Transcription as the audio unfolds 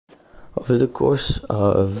Over the course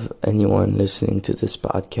of anyone listening to this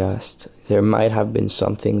podcast, there might have been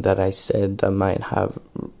something that I said that might have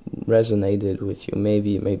resonated with you.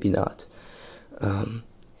 Maybe not.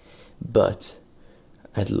 But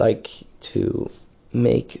I'd like to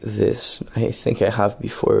make this, I think I have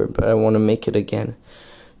before, but I want to make it again.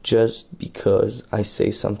 Just because I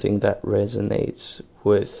say something that resonates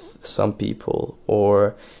with some people,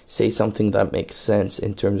 or say something that makes sense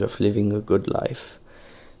in terms of living a good life,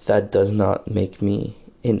 that does not make me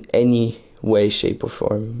in any way, shape, or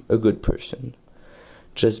form a good person.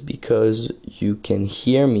 Just because you can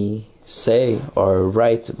hear me say or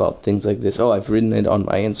write about things like this. Oh, I've written it on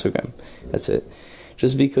my Instagram. That's it.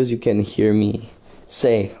 Just because you can hear me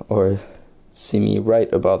say or see me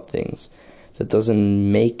write about things, that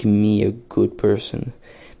doesn't make me a good person,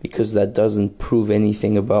 because that doesn't prove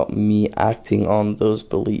anything about me acting on those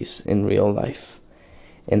beliefs in real life.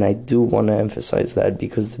 And I do want to emphasize that,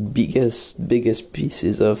 because the biggest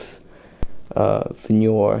pieces of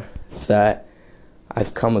veneer that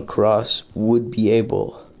I've come across would be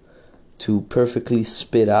able to perfectly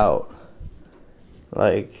spit out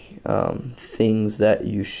things that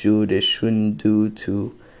you should or shouldn't do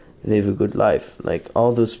to live a good life. Like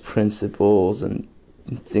all those principles and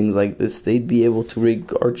things like this, they'd be able to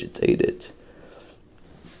regurgitate it.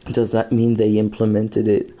 Does that mean they implemented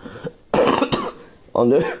it on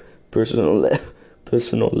the personal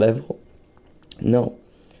level? No,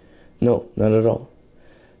 not at all.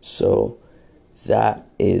 So that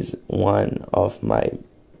is one of my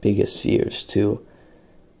biggest fears, to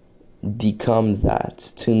become that,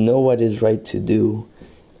 to know what is right to do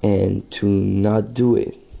and to not do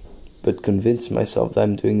it, but convince myself that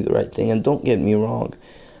I'm doing the right thing. And don't get me wrong,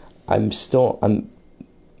 I'm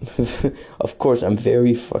of course I'm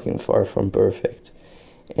very fucking far from perfect,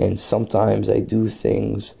 and sometimes I do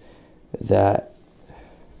things that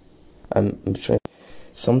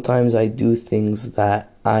sometimes I do things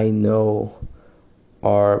that I know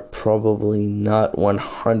are probably not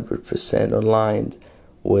 100% aligned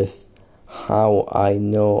with how I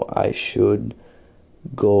know I should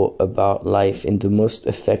go about life in the most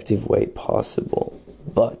effective way possible.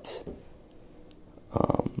 But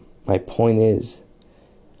my point is,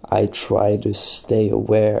 I try to stay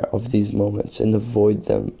aware of these moments and avoid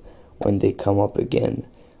them when they come up again,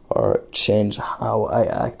 or change how I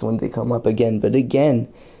act when they come up again. But again,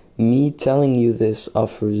 me telling you this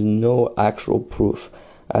offers no actual proof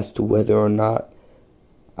as to whether or not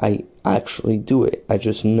I actually do it. I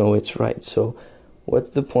just know it's right. So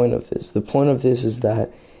what's the point of this? The point of this is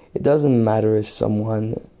that it doesn't matter if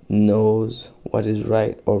someone knows what is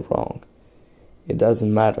right or wrong. It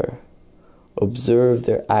doesn't matter. Observe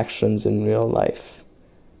their actions in real life.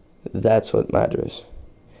 That's what matters.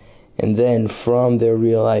 And then from their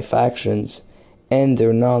real life actions and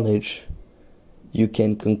their knowledge, you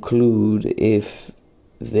can conclude if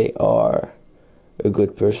they are a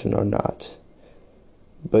good person or not.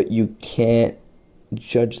 But you can't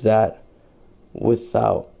judge that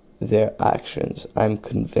without their actions. I'm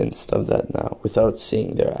convinced of that now, without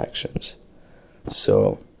seeing their actions.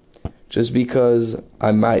 So just because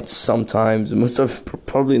I might sometimes,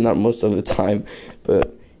 probably not most of the time,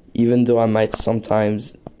 but even though I might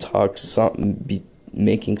sometimes be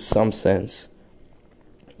making some sense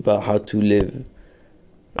about how to live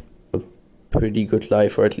a pretty good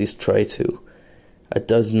life, or at least try to, that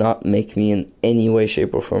does not make me in any way,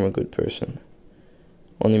 shape, or form a good person.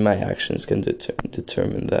 Only my actions can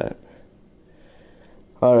determine that.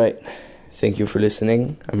 Alright, thank you for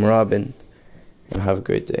listening. I'm Robin, and have a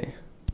great day.